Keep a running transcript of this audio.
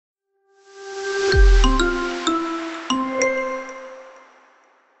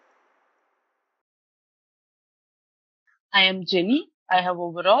I am Jenny. I have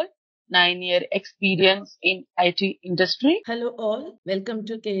overall 9-year experience in IT industry. Hello all, welcome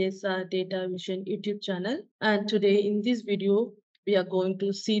to KSR Datavizon YouTube channel. And today in this video, we are going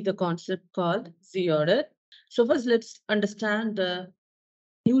to see the concept called Z-Order. So first let's understand the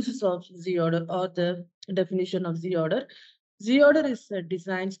uses of Z-Order or the definition of Z-Order. Z-Order is a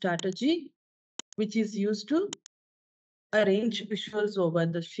design strategy which is used to arrange visuals over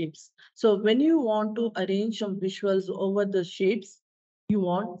the shapes. So when you want to arrange some visuals over the shapes, you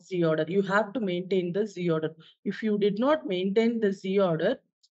want Z-Order. You have to maintain the Z-Order. If you did not maintain the Z-Order,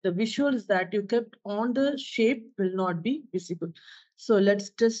 the visuals that you kept on the shape will not be visible. So let's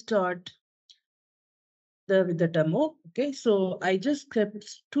just start with the demo. Okay, so I just kept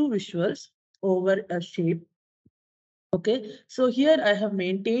two visuals over a shape. Okay, so here I have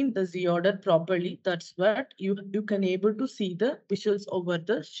maintained the Z-Order properly. That's what you can able to see the visuals over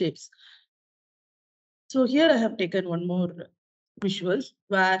the shapes. So here I have taken one more visuals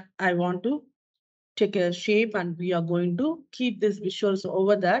where I want to take a shape and we are going to keep these visuals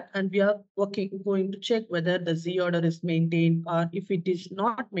over that and we are going to check whether the Z-Order is maintained or if it is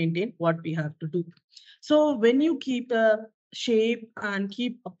not maintained, what we have to do. So when you keep a shape and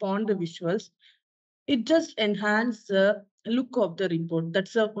keep upon the visuals, it just enhances the look of the report.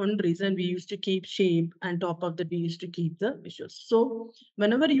 That's the one reason we used to keep shape and top of that we used to keep the visuals. So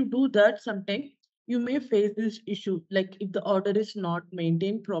whenever you do that, sometimes you may face this issue. Like if the order is not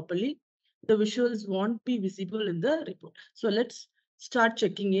maintained properly, the visuals won't be visible in the report. So let's start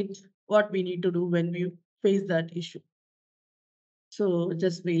checking it, what we need to do when we face that issue. So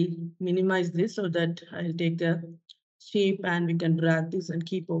just we'll minimize this so that I'll take the shape and we can drag this and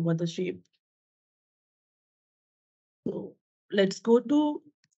keep over the shape. So let's go to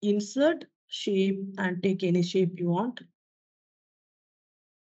insert shape and take any shape you want.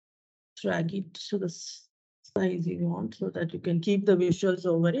 Drag it to the size you want so that you can keep the visuals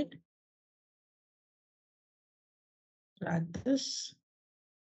over it. Drag this.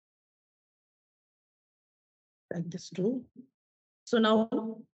 Drag this too. So now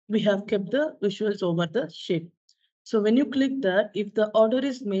we have kept the visuals over the shape. So when you click that, if the order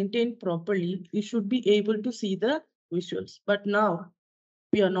is maintained properly, you should be able to see the visuals. But now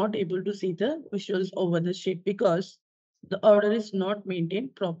we are not able to see the visuals over the shape because the order is not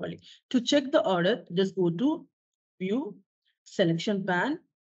maintained properly. To check the order, just go to View, Selection Pan,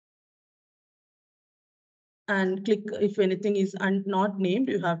 and click if anything is not named,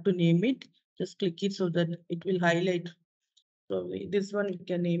 you have to name it. Just click it so that it will highlight. So this one, you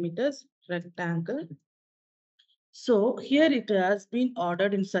can name it as rectangle. So here it has been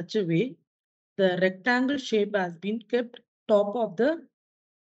ordered in such a way, the rectangle shape has been kept top of the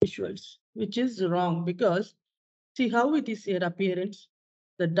visuals, which is wrong because see how it is here appearance.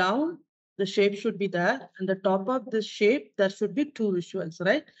 The down, the shape should be there, and the top of the shape, there should be two visuals,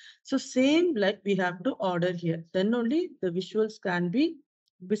 right? So same like we have to order here. Then only the visuals can be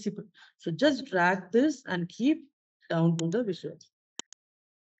visible. So just drag this and keep down to the visuals.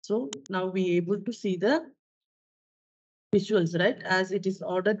 So now we able to see the visuals, right? As it is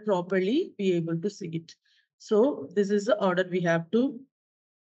ordered properly, be able to see it. So this is the order we have to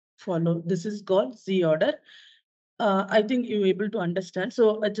follow. This is called Z-Order. I think you're able to understand.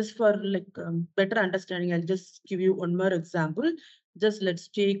 So just for like better understanding, I'll just give you one more example. Just let's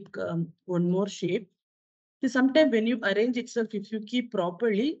take one more shape. Sometimes when you arrange itself, if you keep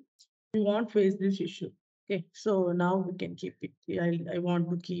properly, you won't face this issue. Okay, so now we can keep it. I want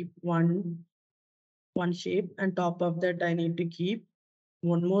to keep one shape, and top of that I need to keep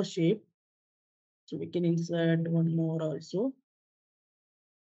one more shape. So we can insert one more also.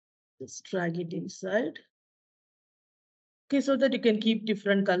 Just drag it inside. Okay, so that you can keep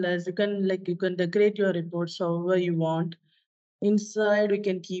different colors. You can decorate your reports however you want. Inside we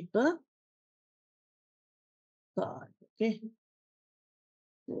can keep a card. Okay.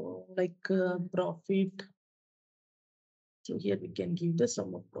 So like profit. So here we can give the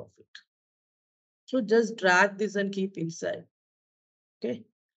sum of profit. So just drag this and keep inside. Okay.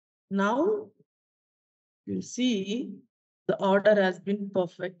 Now you see the order has been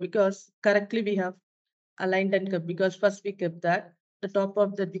perfect because correctly we have aligned and kept because first we kept that, the top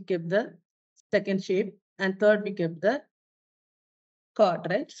of that we kept the second shape, and third we kept the card,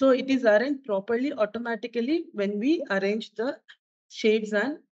 right? So it is arranged properly automatically when we arrange the shapes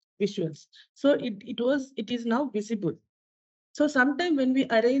and visuals. So it is now visible. So sometime when we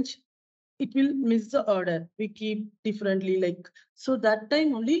arrange, it will miss the order. We keep differently, like so that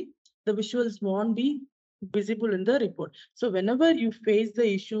time only the visuals won't be visible in the report. So whenever you face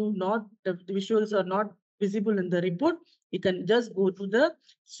the issue, not the visuals are not visible in the report, you can just go to the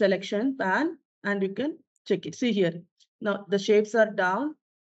selection pan and you can check it. See here, Now the shapes are down,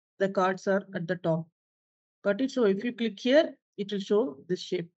 the cards are at the top. Got it? So if you click here, it will show this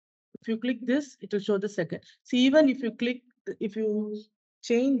shape. If you click this, it will show the second. See, even if you click, if you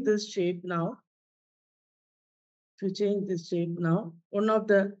change this shape now, if you change this shape now,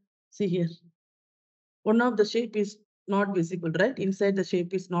 see here, one of the shape is not visible, right? Inside the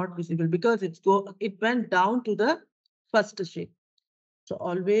shape is not visible because it went down to the first shape. So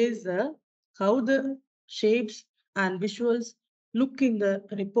always how the shapes and visuals look in the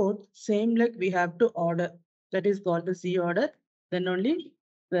report, same like we have to order. That is called the Z-Order. Then only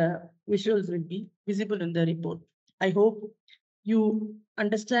the visuals will be visible in the report. I hope you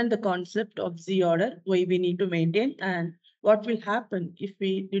understand the concept of Z-Order, why we need to maintain, and what will happen if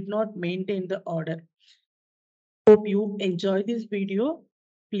we did not maintain the order. Hope you enjoy this video.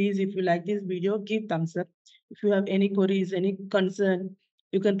 Please, if you like this video, give thumbs up. If you have any queries, any concern,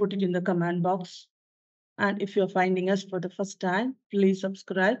 you can put it in the comment box. And if you're finding us for the first time, please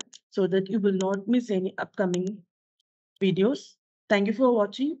subscribe so that you will not miss any upcoming videos. Thank you for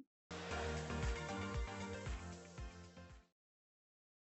watching.